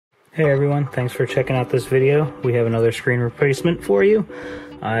Hey everyone, thanks for checking out this video. We have another screen replacement for you.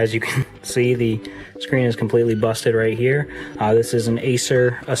 As you can see, the screen is completely busted right here. This is an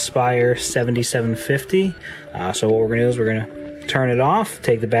Acer Aspire 7750. So what we're going to do is we're going to turn it off,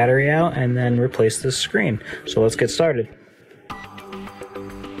 take the battery out, and then replace this screen. So let's get started.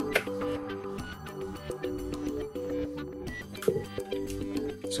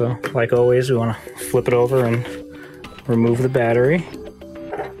 So like always, we want to flip it over and remove the battery.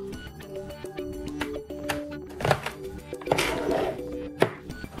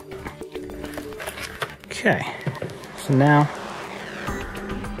 Okay, so now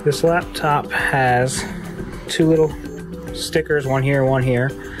this laptop has two little stickers, one here, one here.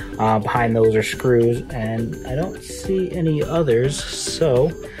 Behind those are screws, and I don't see any others.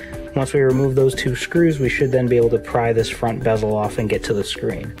 So once we remove those two screws, we should then be able to pry this front bezel off and get to the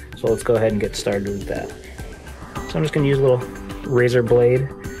screen. So let's go ahead and get started with that. So I'm just going to use a little razor blade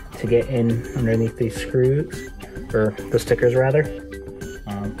to get in underneath these screws, or the stickers rather.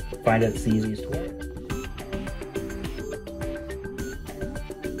 Find it's the easiest way.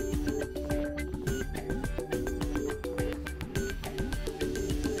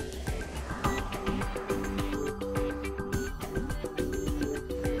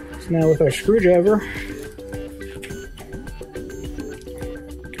 Now with our screwdriver,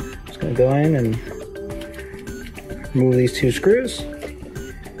 just going to go in and remove these two screws.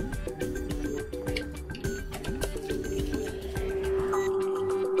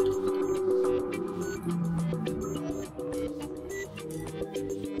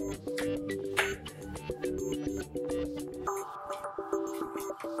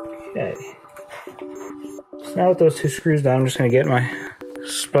 Okay. So now with those two screws down, I'm just going to get my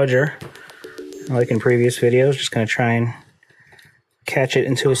spudger, like in previous videos, just going to try and catch it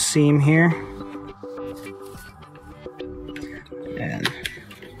into a seam here and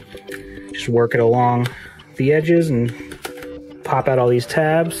just work it along the edges and pop out all these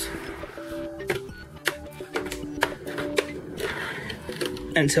tabs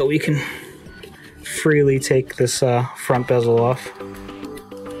until we can freely take this front bezel off.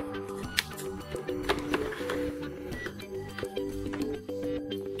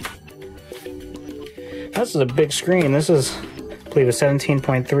 This is a big screen. This is, I believe, a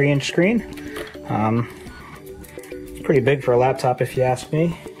 17.3 inch screen. It's pretty big for a laptop if you ask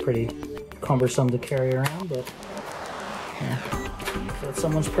me. Pretty cumbersome to carry around, but yeah, if that's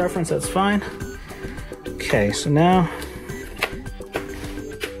someone's preference, that's fine. Okay, so now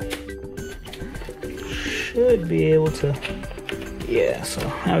should be able to, yeah, so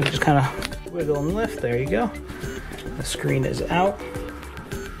now we just kind of wiggle and lift. There you go. The screen is out.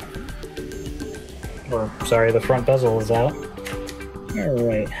 Or, sorry, the front bezel is out.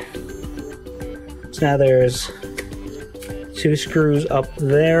 Alright. So now there's two screws up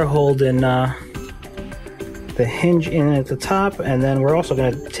there holding the hinge in at the top, and then we're also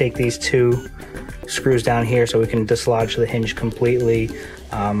going to take these two screws down here so we can dislodge the hinge completely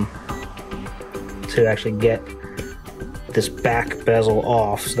to actually get this back bezel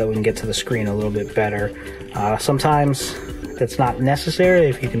off so that we can get to the screen a little bit better. Sometimes that's not necessary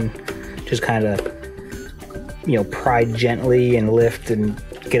if you can just kind of, you know, pry gently and lift and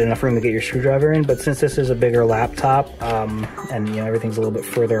get enough room to get your screwdriver in. But since this is a bigger laptop and you know, everything's a little bit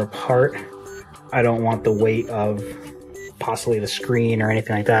further apart, I don't want the weight of possibly the screen or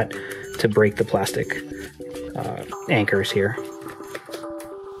anything like that to break the plastic anchors here.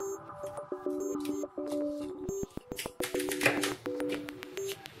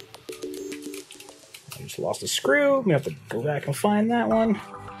 I just lost a screw. We have to go back and find that one.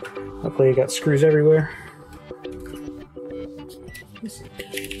 Luckily I got screws everywhere.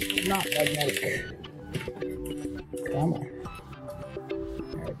 Not magnetic. Come on.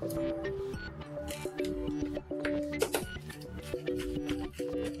 There we go.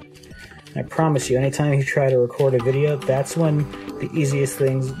 I promise you, anytime you try to record a video, that's when the easiest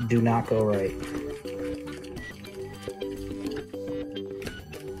things do not go right.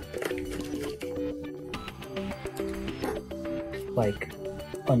 Like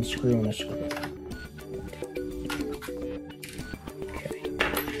unscrewing a screw.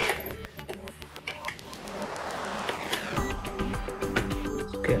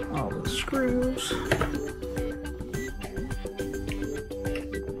 Get all the screws.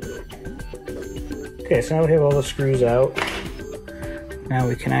 Okay, so now we have all the screws out. Now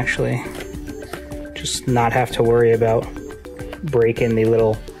we can actually just not have to worry about breaking the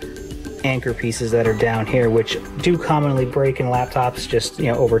little anchor pieces that are down here, which do commonly break in laptops just, you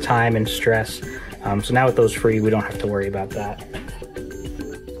know, over time and stress. So now with those free, we don't have to worry about that.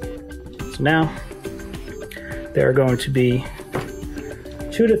 So now there are going to be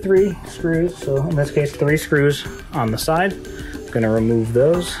 2 to 3 screws, so in this case 3 screws on the side. I'm going to remove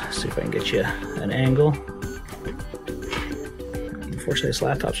those, see if I can get you an angle. Unfortunately this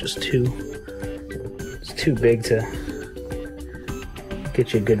laptop's just too big to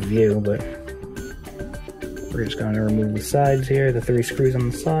get you a good view, but we're just going to remove the sides here, the 3 screws on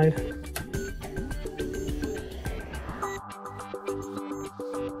the side.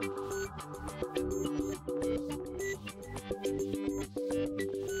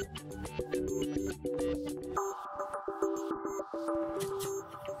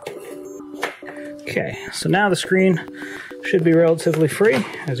 Okay, so now the screen should be relatively free,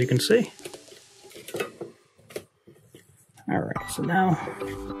 as you can see. Alright, so now,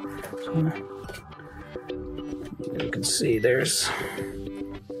 you can see there's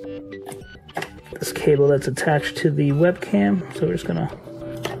this cable that's attached to the webcam, so we're just gonna,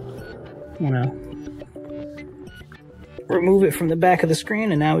 remove it from the back of the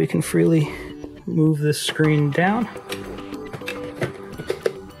screen, and now we can freely move this screen down.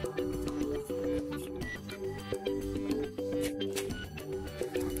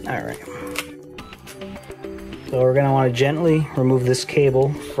 Alright, so we're going to want to gently remove this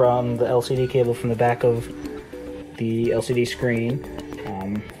cable from the LCD cable from the back of the LCD screen.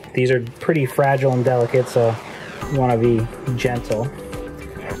 These are pretty fragile and delicate, so you want to be gentle.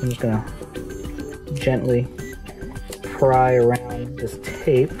 I'm just going to gently pry around this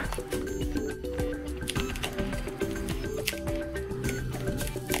tape.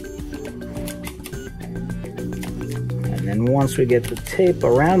 And once we get the tape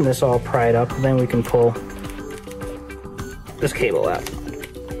around this all pried up, then we can pull this cable out.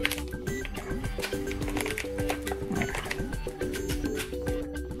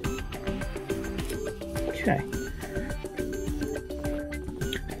 Okay.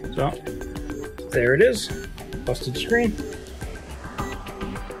 So, there it is. Busted screen.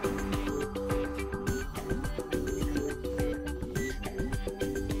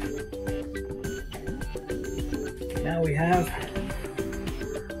 Now we have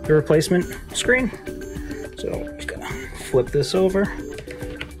the replacement screen. So I'm just gonna flip this over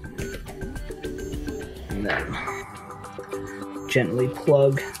and then gently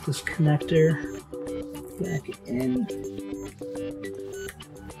plug this connector back in.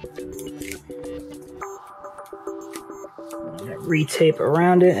 Retape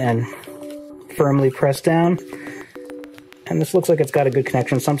around it and firmly press down. And this looks like it's got a good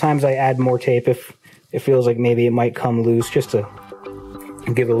connection. Sometimes I add more tape if it feels like maybe it might come loose, just to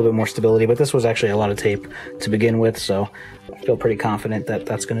give it a little bit more stability, but this was actually a lot of tape to begin with, so I feel pretty confident that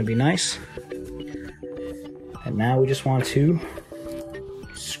that's going to be nice. And now we just want to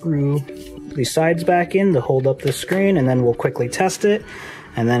screw these sides back in to hold up the screen, and then we'll quickly test it,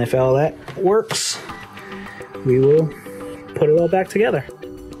 and then if all that works, we will put it all back together.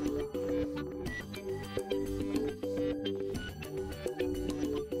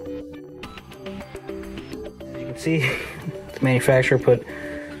 See, the manufacturer put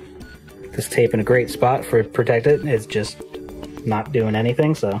this tape in a great spot for protect it. It's just not doing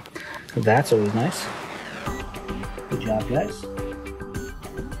anything, so that's always nice. Good job, guys.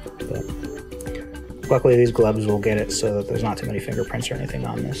 But luckily these gloves will get it so that there's not too many fingerprints or anything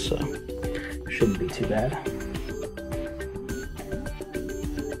on this, so it shouldn't be too bad.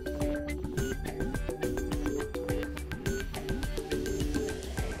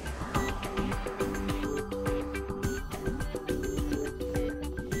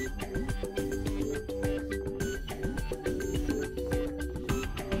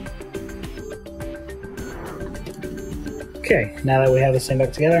 Okay, now that we have this thing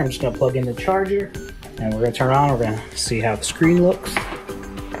back together, I'm just going to plug in the charger, and we're going to turn it on. We're going to see how the screen looks.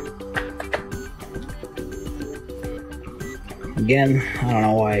 Again, I don't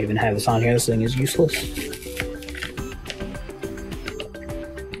know why I even have this on here. This thing is useless.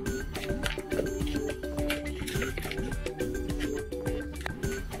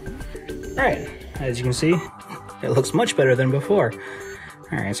 Alright, as you can see, it looks much better than before.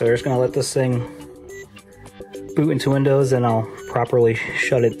 Alright, so we're just going to let this thing boot into Windows, and I'll properly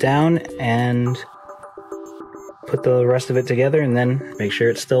shut it down and put the rest of it together and then make sure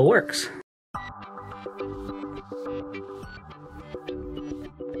it still works.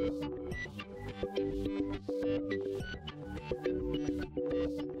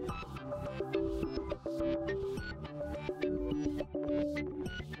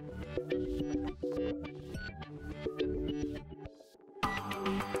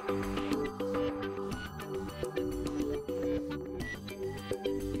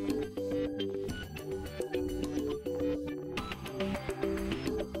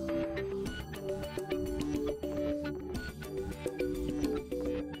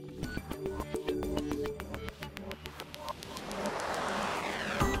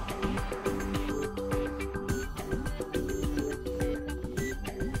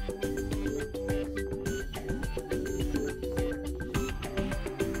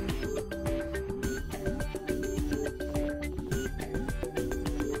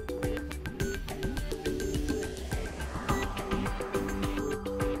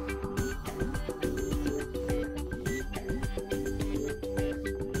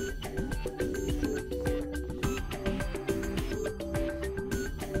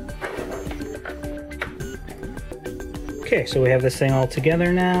 Okay, so we have this thing all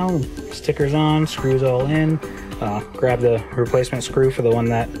together now. Stickers on, screws all in. Grab the replacement screw for the one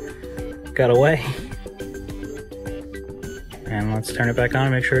that got away. And let's turn it back on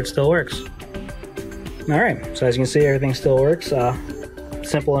and make sure it still works. Alright, so as you can see, everything still works.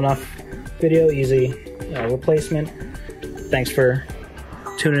 Simple enough video, easy replacement. Thanks for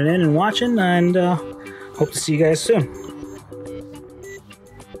tuning in and watching, and hope to see you guys soon.